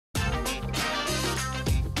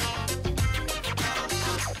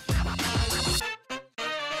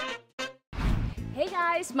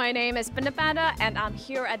guys, my name is Panda and I'm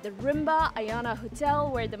here at the Rimba Ayana Hotel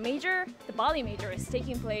where the Bali Major is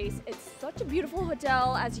taking place. It's such a beautiful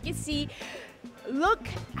hotel, as you can see. Look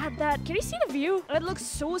at that. Can you see the view? It looks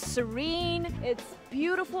so serene. It's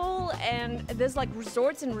beautiful, and there's like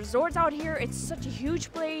resorts and resorts out here. It's such a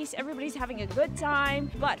huge place. Everybody's having a good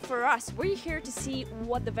time. But for us, we're here to see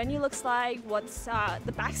what the venue looks like, what's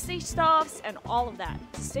the backstage stuffs, and all of that.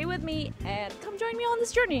 So stay with me and come join me on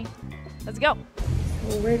this journey. Let's go.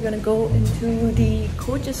 So we're gonna go into the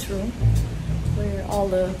coaches room, where all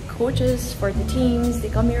the coaches for the teams, they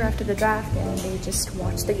come here after the draft and they just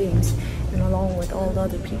watch the games, and along with all the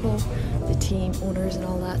other people, the team owners and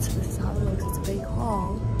all that. So this is how it looks. It's a big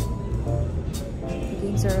hall. The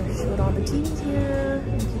games are showed on the teams here,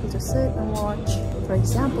 and people just sit and watch. For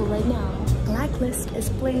example, right now, Blacklist is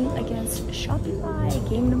playing against Shopify,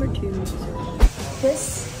 game number 2.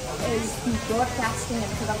 This is the broadcasting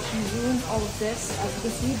and production room. All of this, as you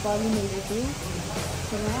can see, Bali Major do.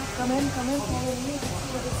 So yeah, come in, follow me,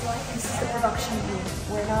 see what it's like. This is the production room.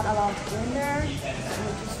 We're not allowed to go in there, so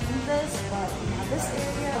we'll just do this, but we have this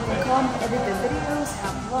area. We'll come, edit the videos,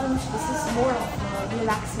 have lunch. This is more of a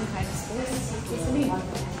relaxing kind of space. It's me.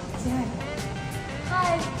 Say hi.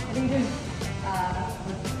 Hi, what are you doing?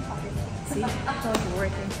 See, hard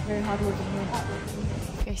working, very hard working here.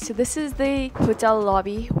 Okay, so this is the hotel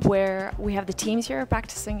lobby where we have the teams here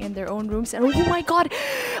practicing in their own rooms. And oh my god,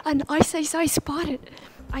 an ice spotted.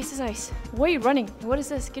 Ice. Why are you running? What is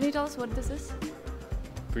this? Can you tell us what this is?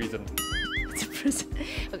 Prison. It's a prison.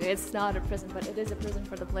 Okay, it's not a prison, but it is a prison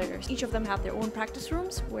for the players. Each of them have their own practice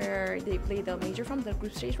rooms where they play the major from, the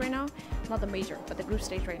group stage right now. Not the major, but the group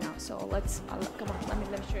stage right now. So let's, come on, let me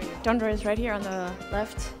show you. Thunder is right here on the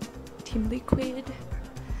left. Team Liquid.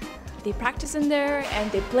 They practice in there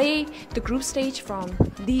and they play the group stage from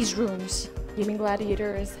these rooms. Gaming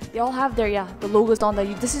Gladiators, they all have their, the logos on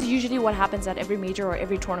that. This is usually what happens at every major or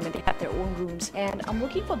every tournament. They have their own rooms. And I'm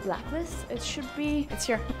looking for Blacklist. It should be, it's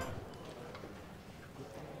here.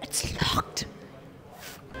 It's locked.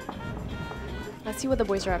 Let's see what the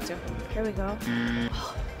boys are up to. Here we go.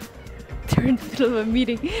 They're in the middle of a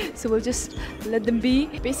meeting, so we'll just let them be.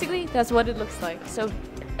 Basically, that's what it looks like. So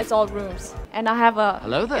it's all rooms. And I have a...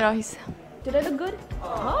 Hello there. You know, did I look good?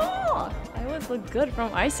 Oh, I always look good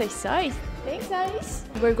from Ice. Thanks, Ice.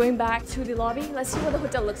 We're going back to the lobby. Let's see what the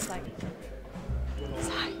hotel looks like.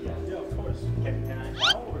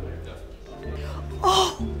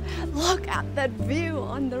 Oh, look at that view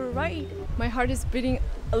on the right. My heart is beating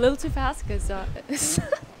a little too fast because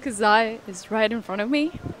Zai is right in front of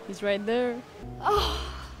me. He's right there. Oh,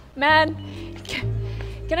 man.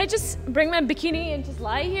 Can I just bring my bikini and just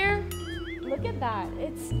lie here? Look at that.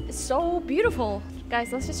 It's so beautiful.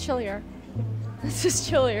 Guys, let's just chill here.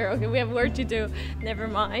 Okay, we have work to do. Never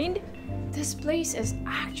mind. This place is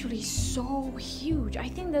actually so huge. I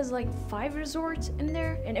think there's like 5 resorts in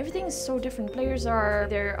there and everything is so different. Players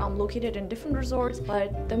they're located in different resorts,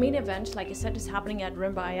 but the main event, like I said, is happening at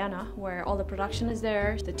Rimba Ayana, where all the production is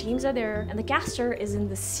there, the teams are there, and the caster is in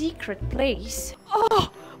the secret place. Oh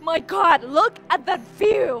my god, look at that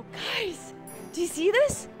view! Guys, do you see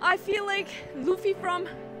this? I feel like Luffy from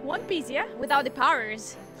One Piece, yeah? Without the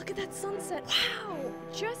powers. Look at that sunset. Wow,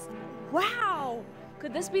 just wow.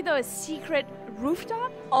 Could this be the secret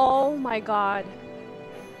rooftop? Oh my god.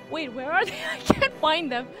 Wait, where are they? I can't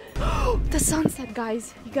find them. The sunset,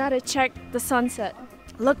 guys. You gotta check the sunset.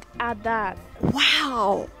 Look at that.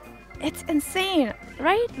 Wow. It's insane,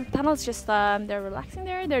 right? The tunnel's just, they're relaxing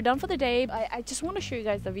there. They're done for the day. I just want to show you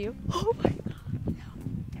guys the view. Oh my god.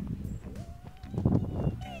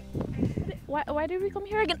 Why did we come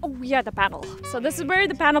here again? Oh yeah, the panel. So this is where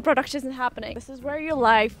the panel production is happening. This is where your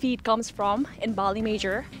live feed comes from in Bali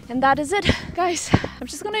Major. And that is it. Guys, I'm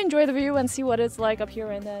just gonna enjoy the view and see what it's like up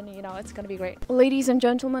here, and then, you know, it's gonna be great. Ladies and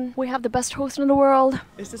gentlemen, we have the best host in the world.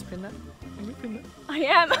 Is this Pinda? Are you Pinda? I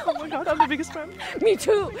am. Oh my god, I'm the biggest fan. Me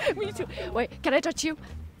too. Wait, can I touch you?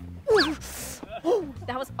 Ooh. Oh,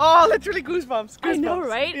 that was literally goosebumps. I know,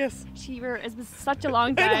 right? Yes. Shiver, it's been such a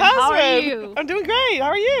long time. It has How been. are you? I'm doing great. How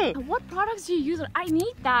are you? What products do you use? I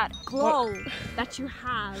need that glow that you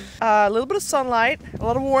have. A little bit of sunlight, a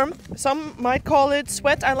lot of warmth. Some might call it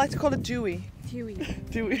sweat. I like to call it dewy.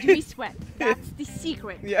 Dewy sweat. That's the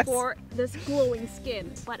secret for this glowing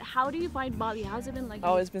skin. But how do you find Bali? How's it been like?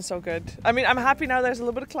 Oh, it's been so good. I mean, I'm happy now there's a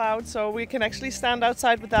little bit of cloud, so we can actually stand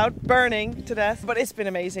outside without burning to death. But it's been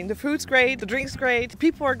amazing. The food's great, the drink's great, the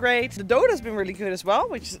people are great. The Dota's been really good as well,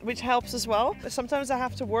 which helps as well. Sometimes I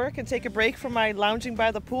have to work and take a break from my lounging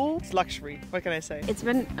by the pool. It's luxury. What can I say? It's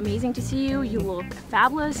been amazing to see you. You look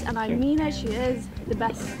fabulous, and I mean that she is the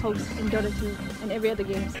best host in Dota 2 and every other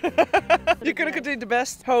games. going to continue the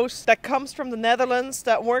best host that comes from the Netherlands,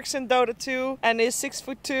 that works in Dota 2 and is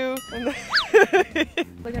 6'2".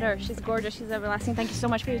 Look at her. She's gorgeous. She's everlasting. Thank you so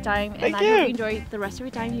much for your time. Thank and you. I hope you enjoy the rest of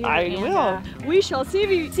your time here. I will. We shall see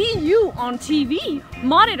you on TV.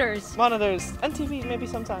 Monitors. Monitors and TV maybe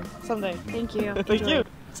sometime. Someday. Thank you. Thank you.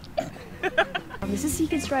 This is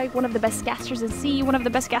Síguenos, one of the best casters in C, one of the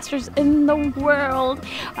best casters in the world.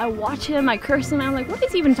 I watch him, I curse him, I'm like, what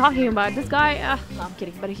is he even talking about? This guy, no, I'm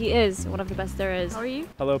kidding, but he is one of the best there is. How are you?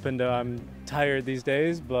 Hello, Pindo. I'm tired these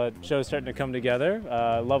days, but show's starting to come together.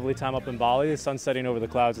 Lovely time up in Bali. The sun's setting over the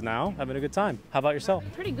clouds now. Having a good time. How about yourself?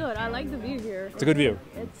 Pretty good. I like the view here. It's a good view.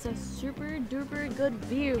 It's a super duper good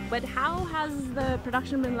view. But how has the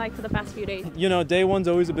production been like for the past few days? You know, day one's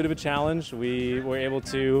always a bit of a challenge. We were able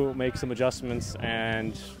to make some adjustments,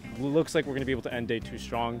 and looks like we're going to be able to end day 2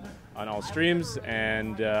 strong on all streams,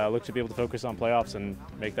 and look to be able to focus on playoffs and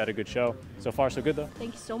make that a good show. So far, so good though.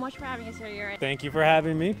 Thank you so much for having us here. Thank you for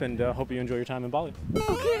having me, and hope you enjoy your time in Bali.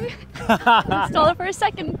 Okay. Stall it for a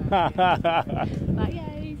second. Bye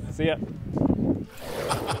guys. See ya.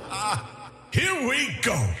 Here we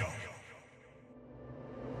go.